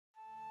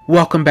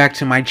Welcome back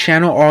to my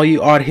channel, all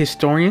you odd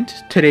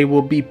historians. Today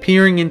we'll be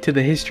peering into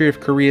the history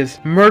of Korea's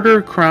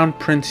murdered Crown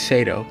Prince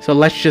Sado. So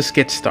let's just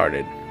get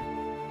started.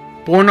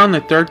 Born on the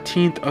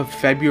 13th of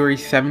February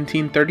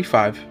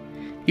 1735,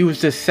 he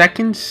was the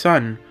second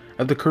son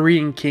of the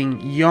Korean king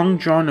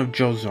Yeongjeon of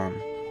Joseon.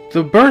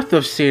 The birth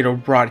of Sado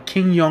brought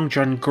King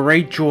Yeongjeon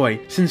great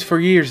joy, since for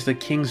years the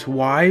king's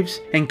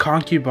wives and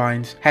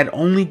concubines had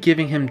only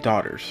given him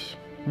daughters.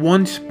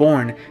 Once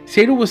born,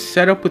 Sado was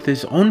set up with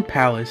his own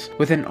palace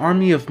with an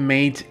army of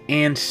maids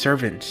and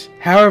servants.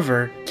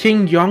 However,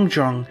 King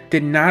Yeongjeon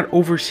did not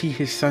oversee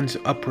his son's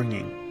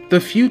upbringing.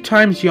 The few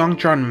times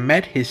Yeongjeon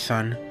met his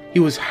son, he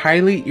was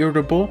highly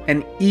irritable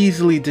and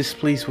easily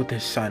displeased with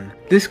his son.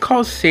 This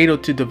caused Sado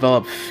to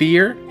develop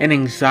fear and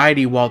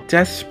anxiety while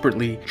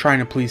desperately trying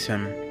to please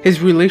him.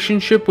 His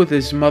relationship with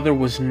his mother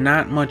was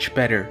not much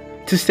better.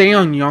 To stay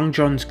on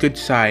Yeongjeon's good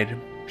side,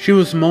 she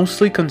was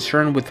mostly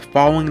concerned with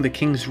following the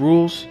king's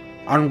rules,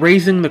 on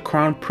raising the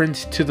crown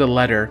prince to the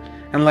letter,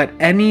 and let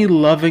any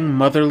loving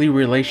motherly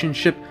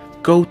relationship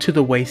go to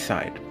the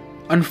wayside.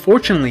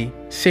 Unfortunately,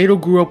 Sado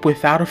grew up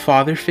without a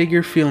father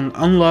figure, feeling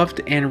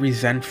unloved and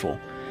resentful.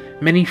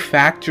 Many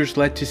factors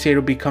led to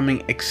Sado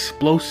becoming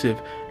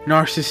explosive,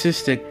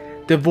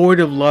 narcissistic,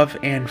 devoid of love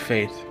and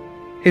faith.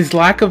 His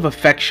lack of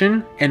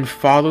affection and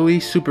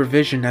fatherly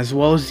supervision, as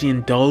well as the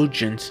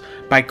indulgence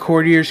by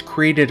courtiers,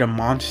 created a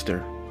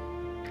monster.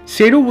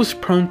 Sado was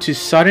prone to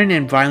sudden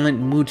and violent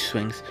mood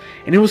swings,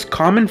 and it was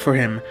common for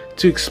him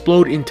to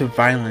explode into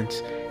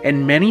violence,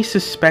 and many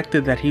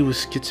suspected that he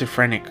was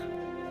schizophrenic.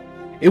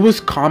 It was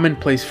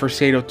commonplace for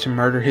Sado to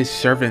murder his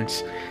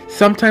servants,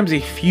 sometimes a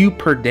few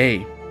per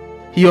day.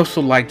 He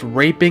also liked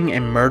raping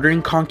and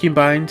murdering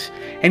concubines,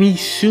 and he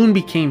soon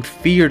became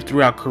feared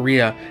throughout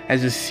Korea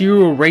as a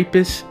serial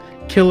rapist,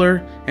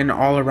 killer, and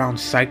all-around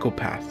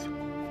psychopath.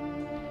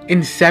 In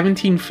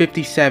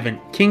 1757,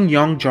 King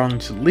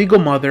Yeongjeon's legal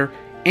mother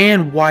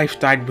and wife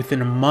died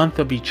within a month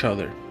of each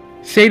other.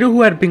 Sado,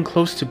 who had been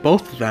close to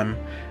both of them,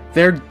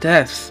 their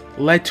deaths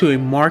led to a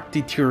marked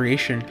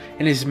deterioration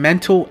in his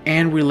mental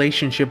and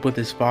relationship with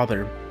his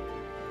father.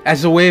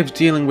 As a way of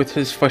dealing with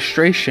his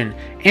frustration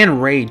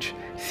and rage,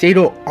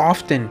 Sado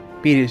often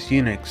beat his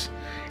eunuchs,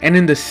 and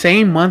in the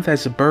same month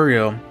as the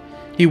burial,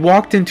 he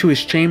walked into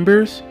his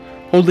chambers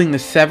holding the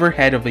severed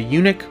head of a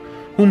eunuch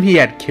whom he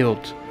had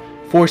killed,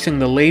 forcing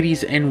the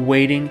ladies in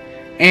waiting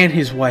and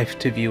his wife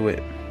to view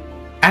it.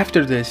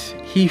 After this,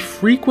 he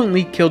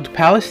frequently killed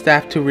palace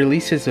staff to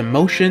release his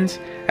emotions,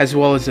 as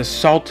well as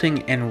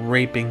assaulting and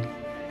raping.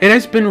 It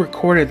has been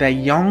recorded that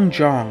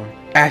Yeongjeon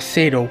asked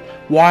Sado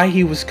why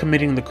he was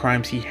committing the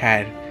crimes he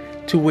had,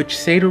 to which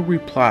Sado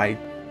replied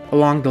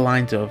along the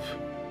lines of,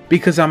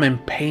 "Because I'm in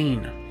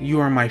pain. You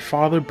are my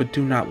father but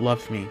do not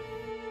love me."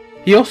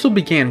 He also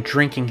began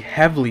drinking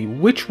heavily,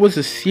 which was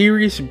a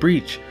serious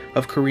breach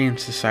of Korean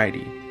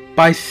society.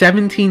 By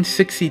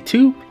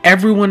 1762,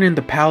 everyone in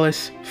the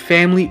palace,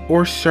 family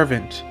or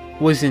servant,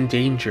 was in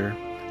danger.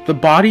 The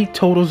body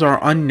totals are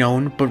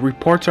unknown, but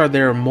reports are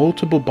there are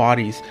multiple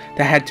bodies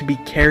that had to be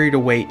carried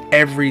away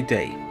every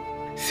day.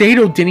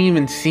 Sado didn't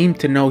even seem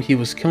to know he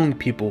was killing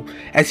people,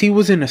 as he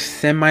was in a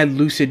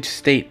semi-lucid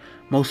state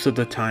most of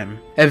the time.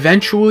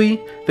 Eventually,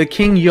 the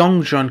king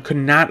Yeongjeon could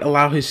not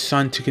allow his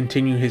son to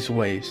continue his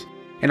ways,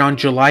 and on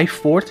July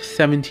 4th,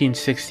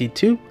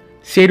 1762,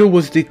 Sado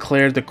was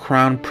declared the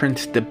crown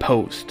prince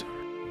deposed.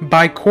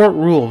 By court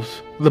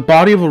rules, the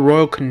body of a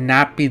royal could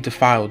not be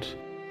defiled.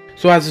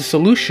 So as a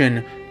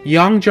solution,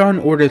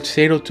 Yeongjeon ordered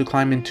Sado to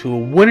climb into a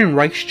wooden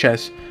rice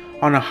chest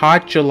on a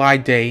hot July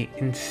day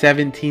in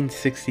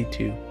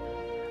 1762.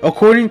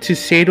 According to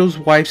Sado's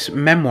wife's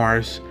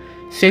memoirs,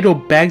 Sado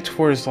begged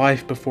for his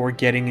life before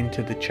getting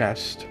into the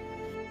chest.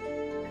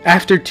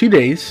 After 2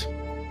 days,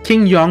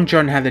 King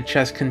Yeongjeon had the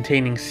chest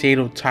containing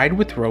Sado tied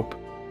with rope,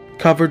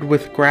 covered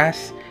with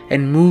grass,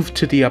 and moved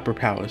to the upper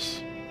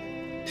palace.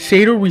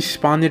 Sado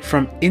responded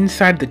from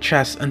inside the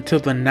chest until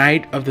the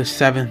night of the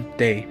 7th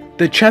day.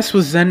 The chest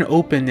was then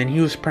opened and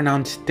he was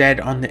pronounced dead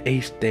on the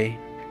 8th day.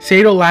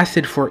 Sado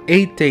lasted for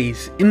 8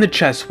 days in the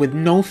chest with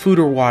no food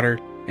or water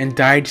and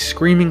died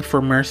screaming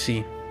for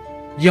mercy.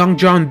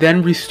 Yeongjeon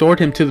then restored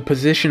him to the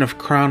position of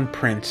crown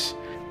prince.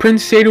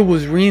 Prince Sado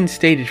was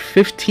reinstated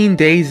 15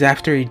 days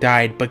after he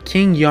died, but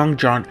King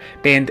Yeongjeon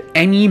banned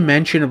any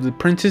mention of the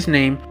prince's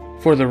name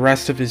for the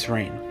rest of his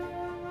reign.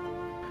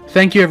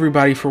 Thank you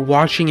everybody for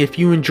watching. If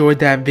you enjoyed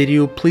that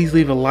video, please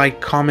leave a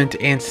like, comment,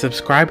 and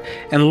subscribe,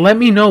 and let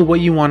me know what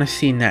you want to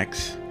see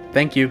next.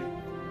 Thank you.